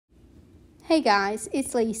Hey guys,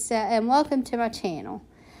 it's Lisa and welcome to my channel.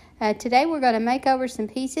 Today we're going to make over some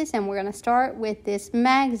pieces and we're going to start with this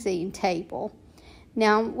magazine table.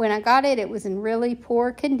 Now when I got it, it was in really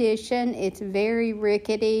poor condition. It's very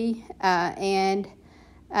rickety and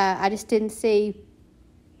I just didn't see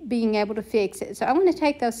being able to fix it. So I'm going to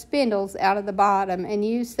take those spindles out of the bottom and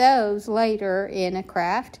use those later in a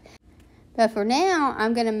craft. But for now,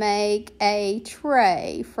 I'm going to make a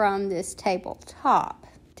tray from this tabletop.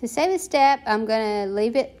 To save a step, I'm going to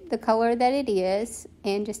leave it the color that it is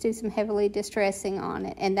and just do some heavily distressing on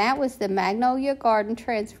it. And that was the Magnolia Garden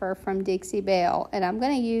transfer from Dixie Belle. And I'm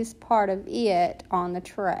going to use part of it on the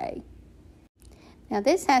tray. Now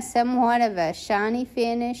this has somewhat of a shiny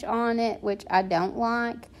finish on it, which I don't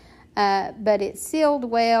like. But it's sealed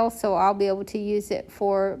well, so I'll be able to use it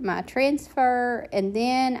for my transfer. And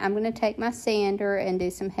then I'm going to take my sander and do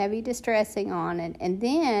some heavy distressing on it. And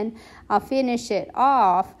then I'll finish it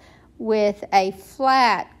off with a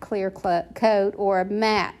flat clear coat or a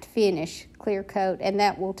matte finish clear coat. And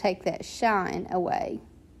that will take that shine away.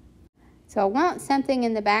 So I want something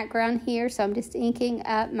in the background here. So I'm just inking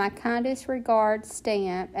up my kindest regards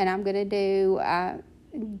stamp. And I'm going to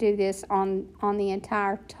do this on the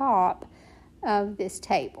entire top of this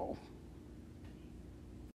table.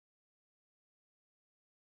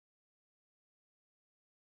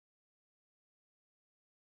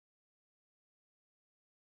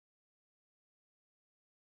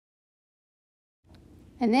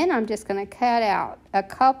 And then I'm just going to cut out a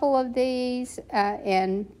couple of these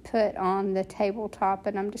and put on the tabletop,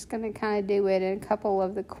 and I'm just going to kind of do it in a couple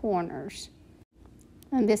of the corners.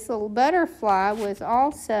 And this little butterfly was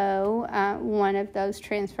also one of those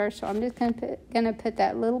transfers. So I'm just going to put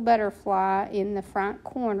that little butterfly in the front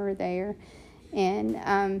corner there. And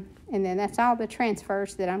then that's all the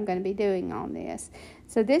transfers that I'm going to be doing on this.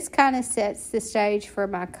 So this kind of sets the stage for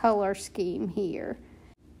my color scheme here.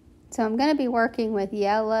 So I'm going to be working with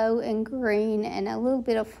yellow and green and a little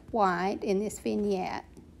bit of white in this vignette.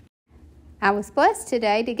 I was blessed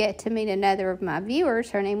today to get to meet another of my viewers.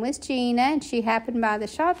 Her name was Gina, and she happened by the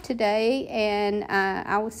shop today, and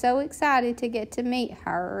I was so excited to get to meet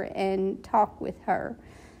her and talk with her.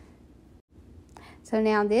 So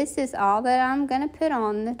now this is all that I'm going to put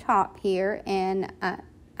on the top here, and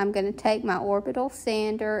I'm going to take my orbital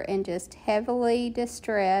sander and just heavily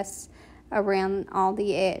distress around all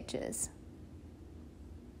the edges.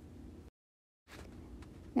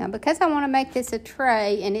 Now, because I want to make this a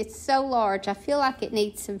tray and it's so large, I feel like it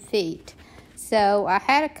needs some feet. So I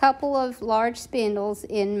had a couple of large spindles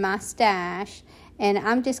in my stash, and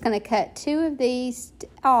I'm just going to cut 2 of these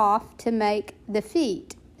off to make the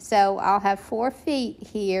feet. So I'll have 4 feet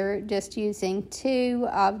here, just using 2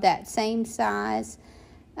 of that same size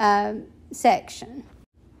section.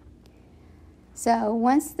 So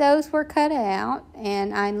once those were cut out,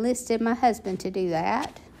 and I enlisted my husband to do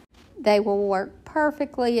that, they will work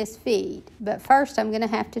perfectly as feet. But first I'm going to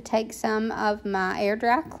have to take some of my air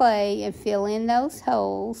dry clay and fill in those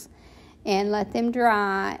holes and let them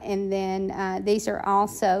dry, and then these are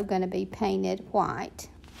also going to be painted white.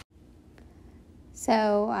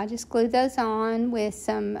 So I just glue those on with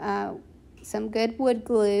some good wood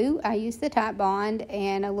glue. I use the Type Bond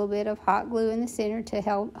and a little bit of hot glue in the center to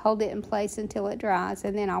hold it in place until it dries,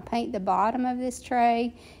 and then I'll paint the bottom of this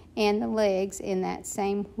tray and the legs in that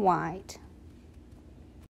same white.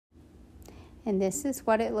 And this is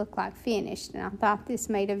what it looked like finished, and I thought this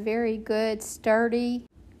made a very good sturdy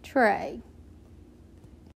tray.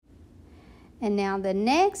 And now the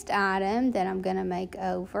next item that I'm going to make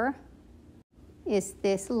over is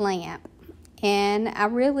this lamp. And I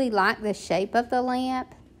really like the shape of the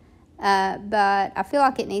lamp, but I feel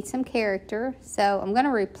like it needs some character. So I'm going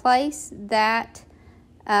to replace that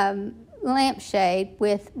lampshade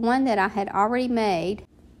with one that I had already made.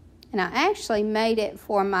 And I actually made it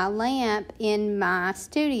for my lamp in my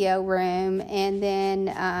studio room, and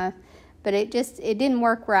then but it didn't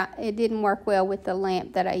work right. It didn't work well with the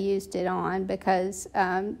lamp that I used it on, because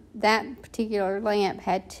that particular lamp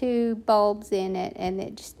had 2 bulbs in it, and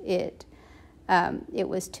it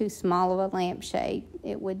was too small of a lampshade.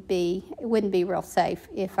 It wouldn't be real safe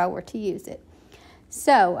if I were to use it.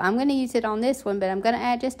 So I'm going to use it on this one, but I'm going to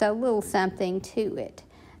add just a little something to it.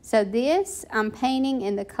 So this I'm painting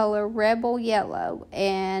in the color Rebel Yellow,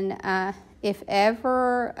 and if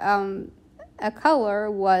ever a color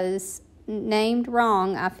was named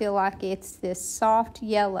wrong, I feel like it's this soft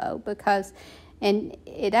yellow, and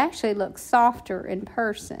it actually looks softer in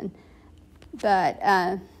person, but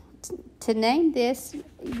to name this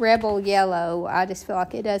Rebel Yellow, I just feel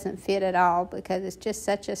like it doesn't fit at all, because it's just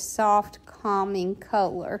such a soft, calming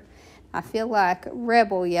color. I feel like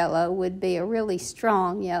Rebel Yellow would be a really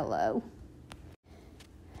strong yellow.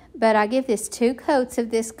 But I give this 2 coats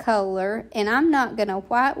of this color, and I'm not going to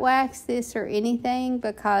white wax this or anything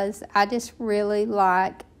because I just really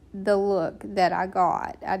like the look that I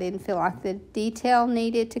got. I didn't feel like the detail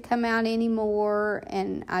needed to come out anymore,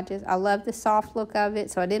 and I love the soft look of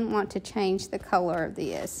it, so I didn't want to change the color of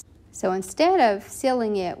this. So instead of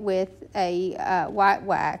sealing it with a white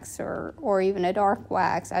wax or even a dark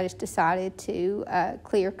wax, I just decided to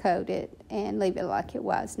clear coat it and leave it like it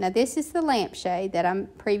was. Now this is the lampshade that I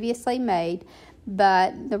previously made,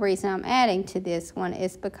 but the reason I'm adding to this one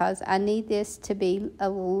is because I need this to be a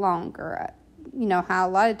little longer. You know how a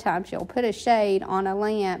lot of times you'll put a shade on a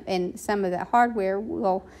lamp and some of the hardware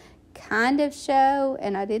will kind of show,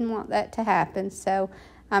 and I didn't want that to happen, so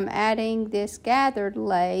I'm adding this gathered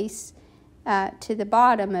lace to the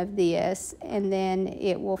bottom of this, and then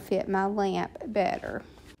it will fit my lamp better.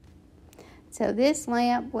 So this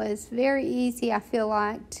lamp was very easy, I feel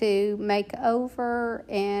like, to make over,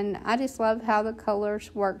 and I just love how the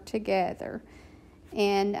colors work together.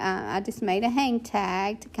 And I just made a hang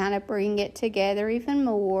tag to kind of bring it together even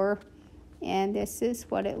more, and this is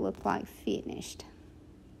what it looked like finished.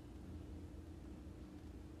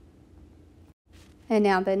 And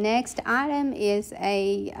now the next item is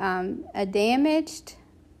a damaged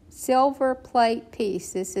silver plate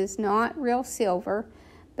piece. This is not real silver,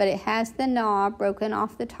 but it has the knob broken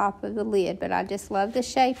off the top of the lid, but I just love the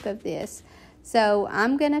shape of this. So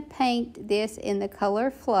I'm going to paint this in the color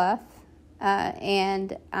Fluff,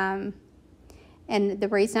 and the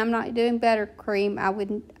reason I'm not doing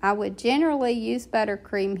buttercream, I would generally use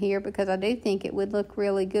buttercream here because I do think it would look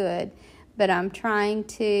really good. But I'm trying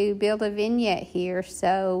to build a vignette here,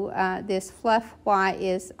 so this Fluff white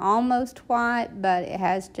is almost white, but it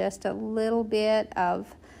has just a little bit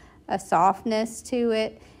of a softness to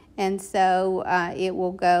it, and so it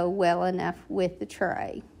will go well enough with the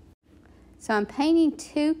tray. So I'm painting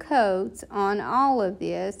 2 coats on all of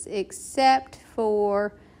this except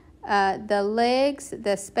for the legs,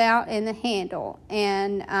 the spout, and the handle,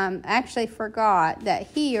 and actually forgot that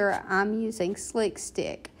here I'm using Slick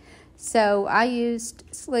Stick. So I used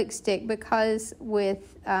Slick Stick because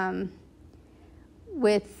with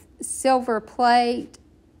silver plate,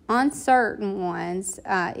 on certain ones,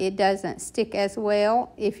 it doesn't stick as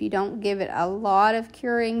well if you don't give it a lot of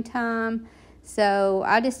curing time. So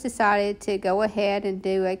I just decided to go ahead and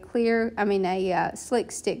do a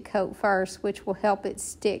Slick Stick coat first, which will help it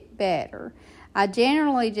stick better. I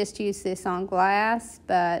generally just use this on glass,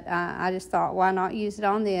 but I just thought, why not use it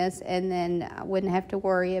on this, and then I wouldn't have to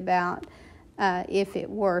worry about if it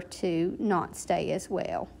were to not stay as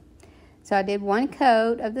well. So I did 1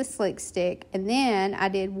 coat of the Slick Stick, and then I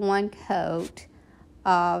did 1 coat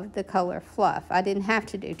of the color Fluff. I didn't have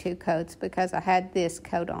to do 2 coats because I had this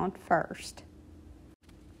coat on first.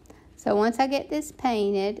 So once I get this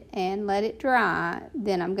painted and let it dry,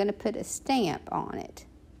 then I'm going to put a stamp on it.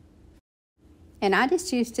 And I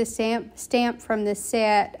just used a stamp from the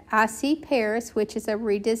set I See Paris, which is a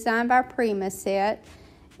Redesign by Prima set,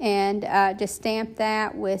 and just stamp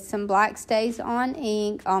that with some black stays on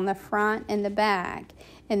ink on the front and the back.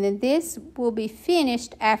 And then this will be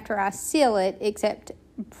finished after I seal it, except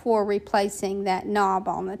for replacing that knob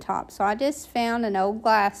on the top. So I just found an old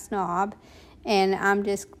glass knob, and I'm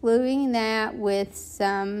just gluing that with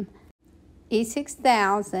some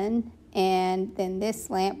E6000, and then this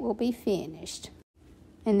lamp will be finished.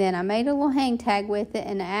 And then I made a little hang tag with it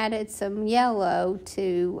and added some yellow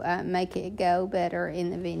to make it go better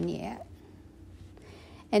in the vignette.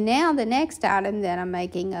 And now the next item that I'm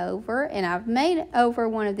making over, and I've made over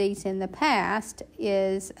one of these in the past,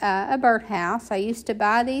 is a birdhouse. I used to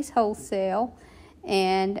buy these wholesale,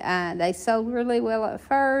 and they sold really well at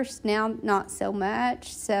first, now not so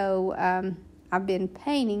much. So I've been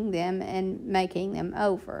painting them and making them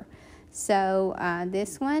over. So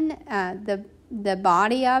this one, the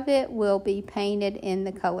body of it will be painted in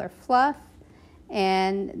the color Fluff,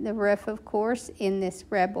 and the roof, of course, in this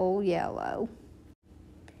Rebel Yellow.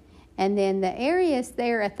 And then the areas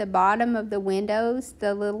there at the bottom of the windows,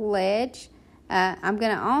 the little ledge, I'm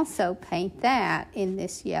going to also paint that in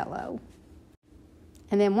this yellow.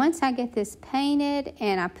 And then once I get this painted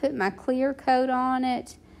and I put my clear coat on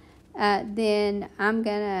it, then I'm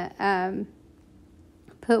going to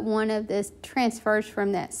put one of the transfers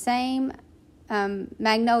from that same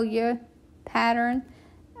Magnolia pattern,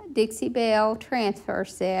 Dixie Belle transfer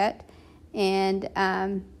set, and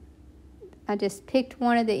I just picked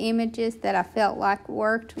one of the images that I felt like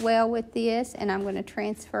worked well with this, and I'm going to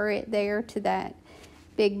transfer it there to that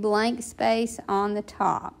big blank space on the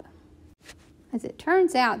top. As it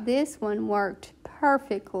turns out, this one worked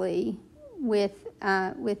perfectly with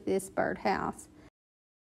this birdhouse.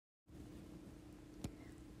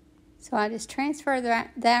 So I just transfer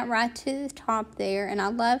that right to the top there, and I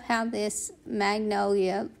love how this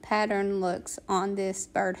magnolia pattern looks on this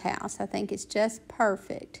birdhouse. I think it's just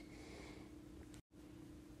perfect.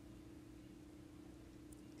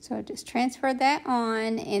 So I just transfer that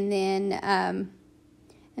on, and then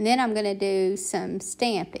I'm going to do some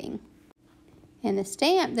stamping. And the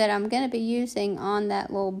stamp that I'm going to be using on that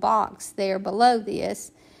little box there below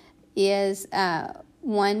this is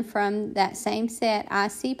one from that same set,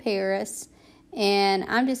 I.C. Paris. And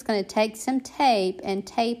I'm just going to take some tape and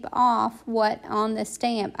tape off what on the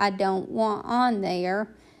stamp I don't want on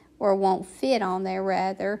there, or won't fit on there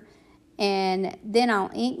rather. And then I'll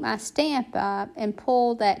ink my stamp up and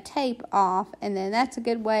pull that tape off. And then that's a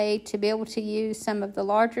good way to be able to use some of the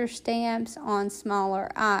larger stamps on smaller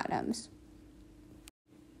items.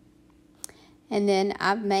 And then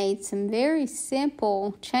I've made some very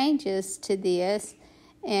simple changes to this,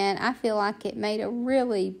 and I feel like it made a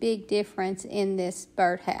really big difference in this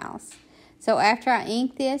birdhouse. So after I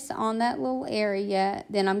ink this on that little area,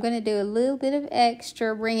 then I'm going to do a little bit of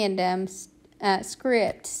extra random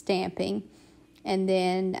script stamping, and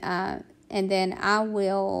then I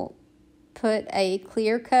will put a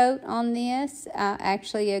clear coat on this,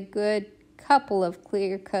 actually a good couple of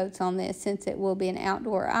clear coats on this, since it will be an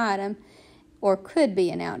outdoor item, or could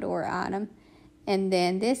be an outdoor item, and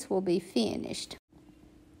then this will be finished.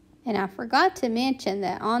 And I forgot to mention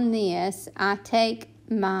that on this, I take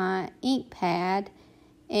my ink pad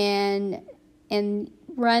and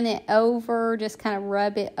run it over, just kind of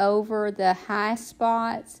rub it over the high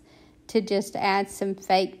spots to just add some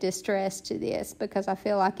fake distress to this, because I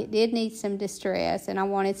feel like it did need some distress, and I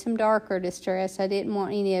wanted some darker distress. I didn't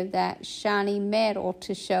want any of that shiny metal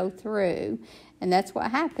to show through. And that's what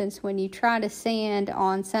happens when you try to sand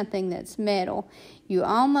on something that's metal. You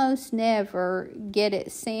almost never get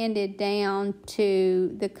it sanded down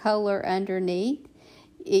to the color underneath.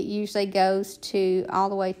 It usually goes all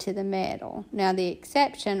the way to the metal. Now, the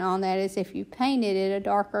exception on that is if you painted it a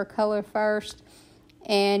darker color first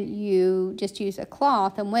and you just use a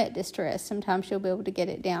cloth and wet distress. Sometimes you'll be able to get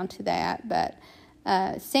it down to that, but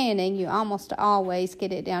sanding, you almost always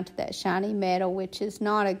get it down to that shiny metal, which is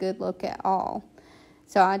not a good look at all.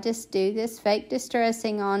 So I just do this fake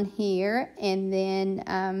distressing on here, and then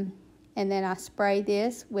I spray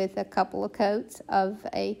this with a couple of coats of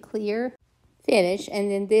a clear finish,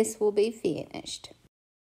 and then this will be finished.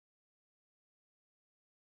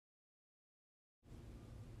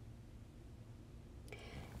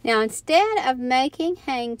 Now, instead of making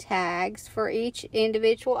hang tags for each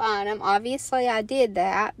individual item, obviously I did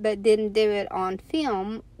that, but didn't do it on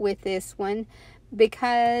film with this one,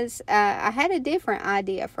 because I had a different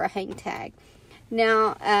idea for a hang tag.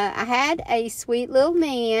 Now, I had a sweet little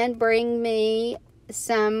man bring me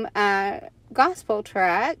some gospel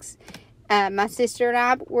tracts. My sister and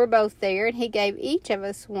I were both there, and he gave each of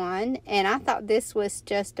us one, and I thought this was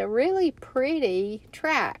just a really pretty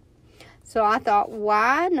tract. So I thought,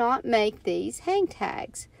 why not make these hang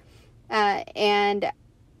tags? And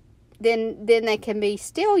then they can be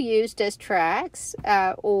still used as tracts,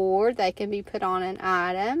 or they can be put on an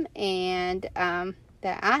item, and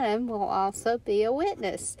the item will also be a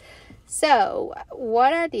witness. So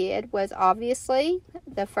what I did was, obviously,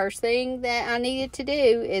 the first thing that I needed to do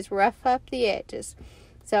is rough up the edges.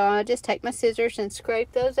 So I just take my scissors and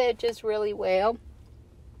scrape those edges really well,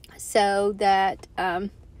 so that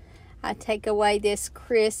I take away this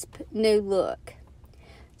crisp new look.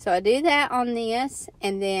 So I do that on this,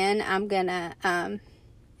 and then I'm going to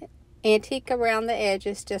antique around the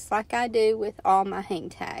edges just like I do with all my hang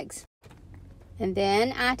tags. And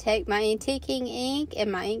then I take my antiquing ink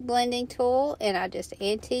and my ink blending tool, and I just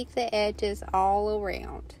antique the edges all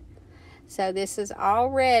around. So this is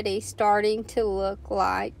already starting to look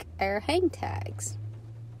like our hang tags.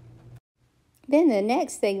 Then the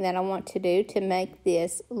next thing that I want to do to make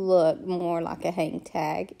this look more like a hang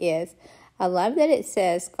tag is, I love that it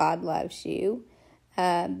says God loves you,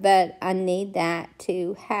 but I need that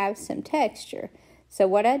to have some texture. So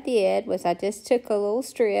what I did was I just took a little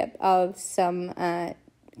strip of some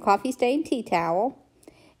coffee stained tea towel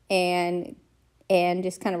and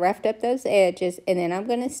just kind of roughed up those edges, and then I'm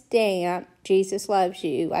going to stamp Jesus loves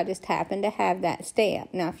you. I just happen to have that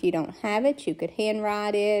stamp. Now, if you don't have it, you could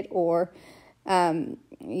handwrite it, or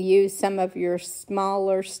use some of your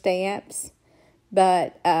smaller stamps,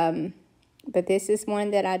 but this is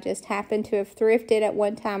one that I just happen to have thrifted at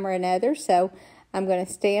one time or another, so I'm going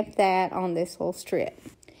to stamp that on this little strip.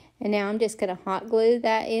 And now I'm just going to hot glue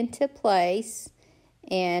that into place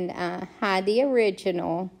and hide the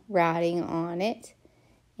original writing on it.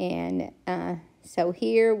 And so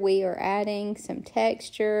here we are adding some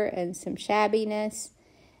texture and some shabbiness,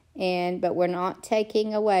 but we're not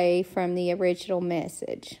taking away from the original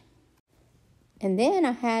message. And then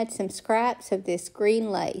I had some scraps of this green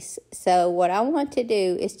lace. So what I want to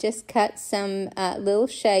do is just cut some little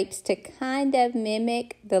shapes to kind of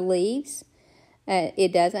mimic the leaves.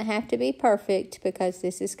 It doesn't have to be perfect because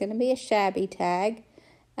this is going to be a shabby tag.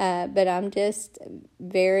 But I'm just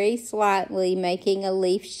very slightly making a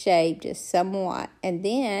leaf shape, just somewhat. And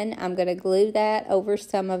then I'm going to glue that over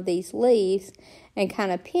some of these leaves and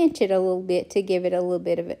kind of pinch it a little bit to give it a little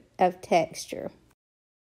bit of texture.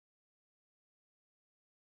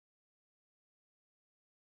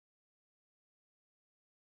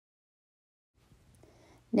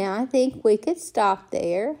 Now I think we could stop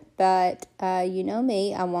there, but you know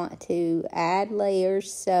me, I want to add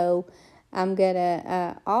layers, so I'm going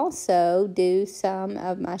to also do some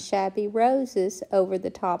of my shabby roses over the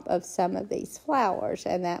top of some of these flowers,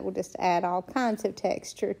 and that will just add all kinds of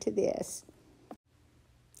texture to this.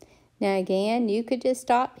 Now again, you could just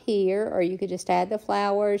stop here, or you could just add the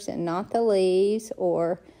flowers and not the leaves,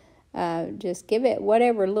 or just give it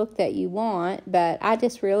whatever look that you want, but I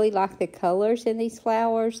just really like the colors in these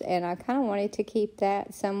flowers, and I kind of wanted to keep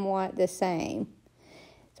that somewhat the same.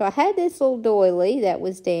 So I had this little doily that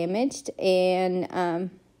was damaged, and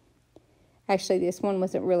actually this one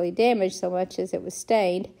wasn't really damaged so much as it was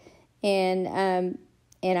stained, and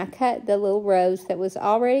I cut the little rose that was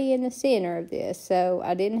already in the center of this, so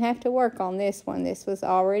I didn't have to work on this one. This was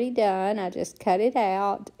already done. I just cut it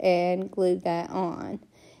out and glued that on.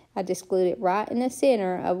 I just glued it right in the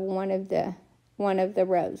center of one of the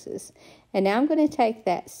roses. And now I'm going to take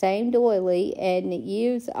that same doily and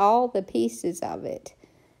use all the pieces of it.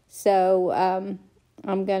 So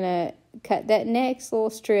I'm going to cut that next little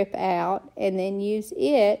strip out and then use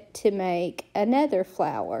it to make another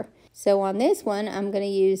flower. So on this one, I'm going to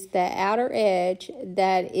use the outer edge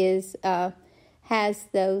that is has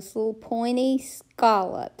those little pointy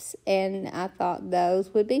scallops, and I thought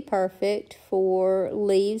those would be perfect for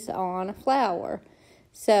leaves on a flower.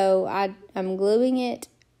 So I'm gluing it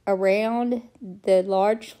around the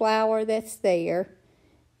large flower that's there,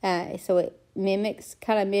 so it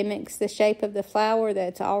kind of mimics the shape of the flower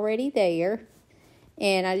that's already there,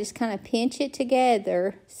 and I just kind of pinch it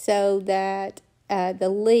together so that the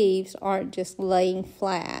leaves aren't just laying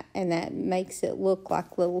flat, and that makes it look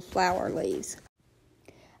like little flower leaves.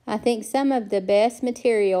 I think some of the best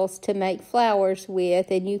materials to make flowers with,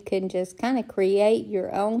 and you can just kind of create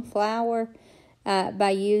your own flower by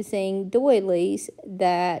using doilies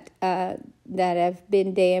that have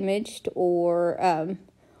been damaged or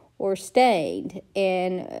stained,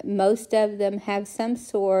 and most of them have some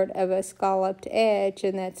sort of a scalloped edge,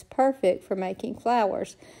 and that's perfect for making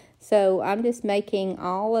flowers. So I'm just making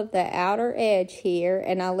all of the outer edge here,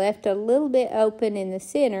 and I left a little bit open in the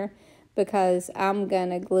center because I'm going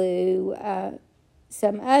to glue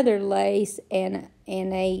some other lace and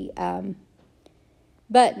a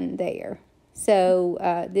button there.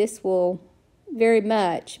 So this will very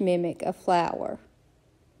much mimic a flower.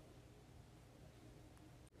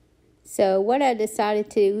 So what I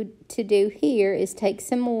decided to do here is take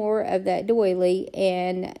some more of that doily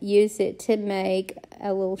and use it to make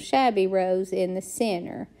a little shabby rose in the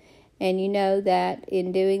center. And you know that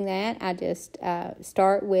in doing that, I just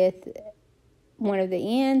start with one of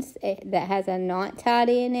the ends that has a knot tied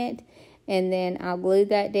in it, and then I'll glue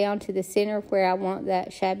that down to the center of where I want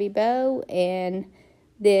that shabby bow, and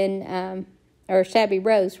then or shabby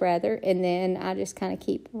rose rather, and then I just kind of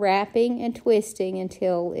keep wrapping and twisting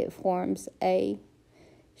until it forms a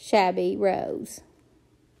shabby rose.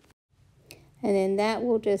 And then that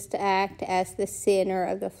will just act as the center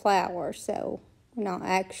of the flower. So we're not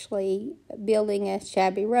actually building a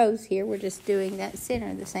shabby rose here, we're just doing that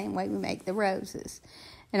center the same way we make the roses.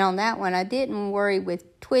 And on that one, I didn't worry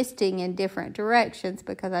with twisting in different directions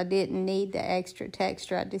because I didn't need the extra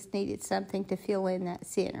texture. I just needed something to fill in that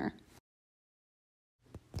center.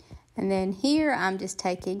 And then here I'm just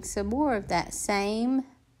taking some more of that same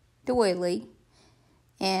doily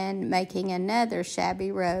and making another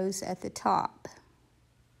shabby rose at the top.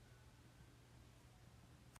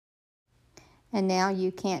 And now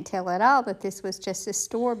you can't tell at all that this was just a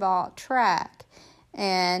store-bought track.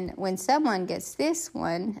 And when someone gets this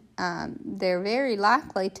one, they're very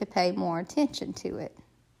likely to pay more attention to it.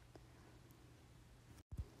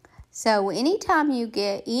 So anytime you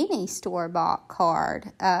get any store-bought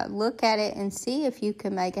card, look at it and see if you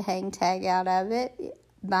can make a hang tag out of it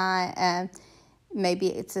by maybe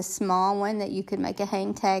it's a small one that you could make a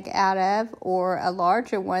hang tag out of, or a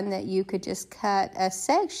larger one that you could just cut a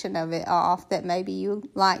section of it off that maybe you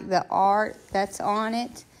like the art that's on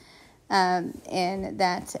it. And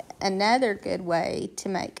that's another good way to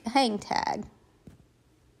make a hang tag.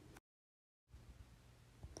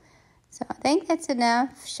 So I think that's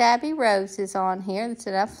enough shabby roses on here. That's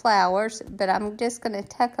enough flowers, but I'm just going to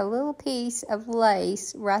tuck a little piece of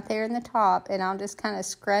lace right there in the top, and I'll just kind of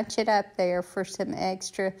scrunch it up there for some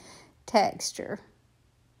extra texture.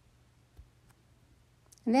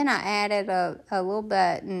 And then I added a little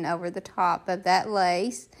button over the top of that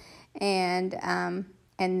lace, and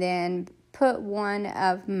then put one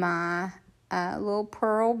of my little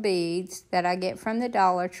pearl beads that I get from the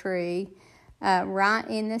Dollar Tree right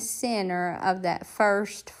in the center of that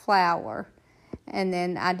first flower. And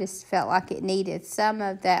then I just felt like it needed some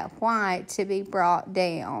of that white to be brought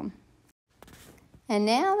down. And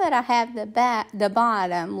now that I have the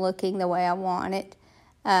bottom looking the way I want it,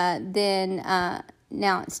 now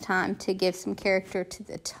it's time to give some character to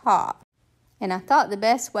the top. And I thought the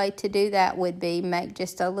best way to do that would be make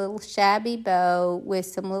just a little shabby bow with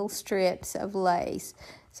some little strips of lace.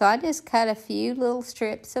 So I just cut a few little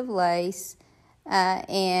strips of lace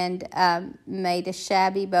and made a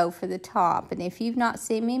shabby bow for the top. And if you've not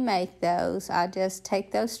seen me make those, I just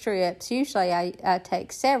take those strips. Usually I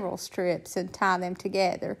take several strips and tie them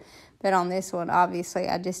together. But on this one, obviously,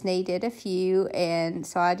 I just needed a few, and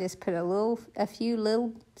so I just put a few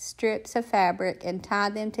little strips of fabric and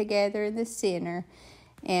tied them together in the center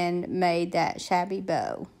and made that shabby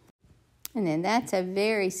bow. And then that's a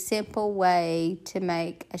very simple way to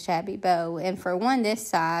make a shabby bow. And for one this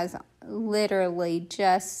size, literally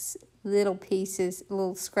just little pieces,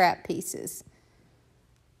 little scrap pieces.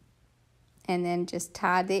 And then just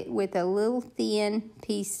tied it with a little thin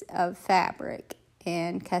piece of fabric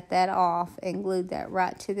and cut that off and glued that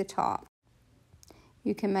right to the top.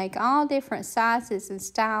 You can make all different sizes and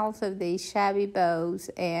styles of these shabby bows,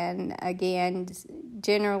 and again,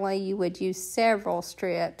 generally you would use several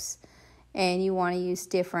strips, and you want to use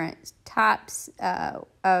different types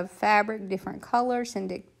of fabric, different colors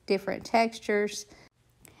and different textures,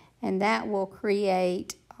 and that will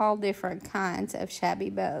create all different kinds of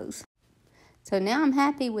shabby bows. So now I'm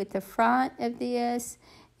happy with the front of this,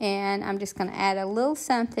 and I'm just going to add a little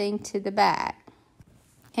something to the back.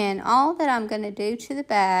 And all that I'm going to do to the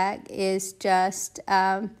back is just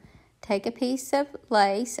take a piece of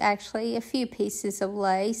lace, actually a few pieces of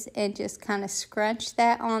lace, and just kind of scrunch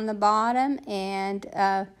that on the bottom and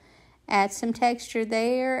add some texture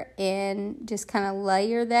there and just kind of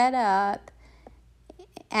layer that up,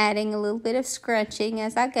 adding a little bit of scrunching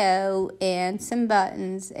as I go and some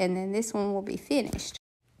buttons, and then this one will be finished.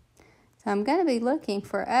 So I'm going to be looking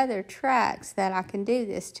for other tracks that I can do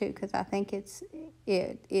this to, because I think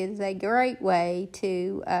it is a great way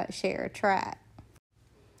to share a track.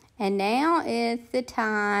 And now is the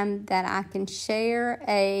time that I can share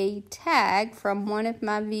a tag from one of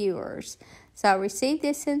my viewers. So I received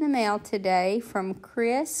this in the mail today from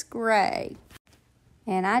Chris Gray,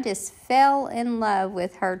 and I just fell in love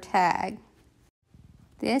with her tag.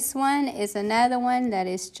 This one is another one that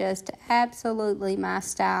is just absolutely my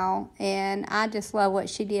style, and I just love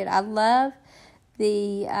what she did. I love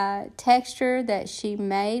the texture that she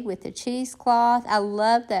made with the cheesecloth. I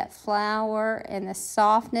love that flower and the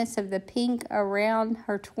softness of the pink around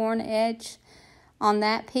her torn edge on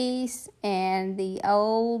that piece, and the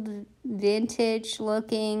old vintage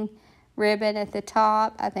looking ribbon at the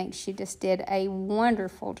top. I think she just did a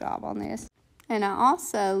wonderful job on this. And I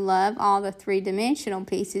also love all the three-dimensional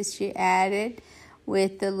pieces she added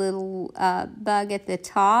with the little bug at the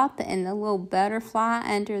top and the little butterfly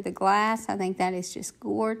under the glass. I think that is just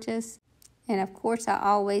gorgeous. And of course, I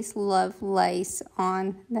always love lace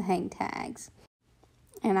on the hang tags.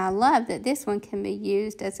 And I love that this one can be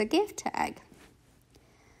used as a gift tag.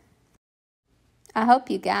 I hope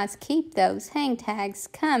you guys keep those hang tags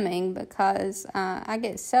coming, because I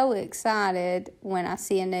get so excited when I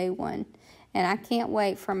see a new one. And I can't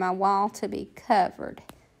wait for my wall to be covered.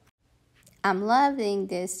 I'm loving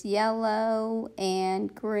this yellow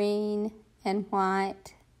and green and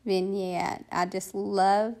white vignette. I just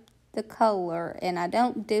love the color, and I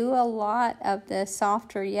don't do a lot of the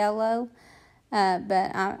softer yellow,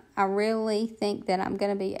 but I really think that I'm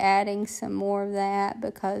going to be adding some more of that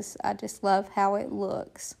because I just love how it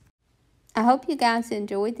looks. I hope you guys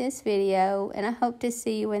enjoyed this video, and I hope to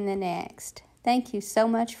see you in the next. Thank you so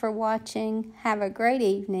much for watching. Have a great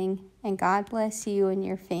evening, and God bless you and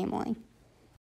your family.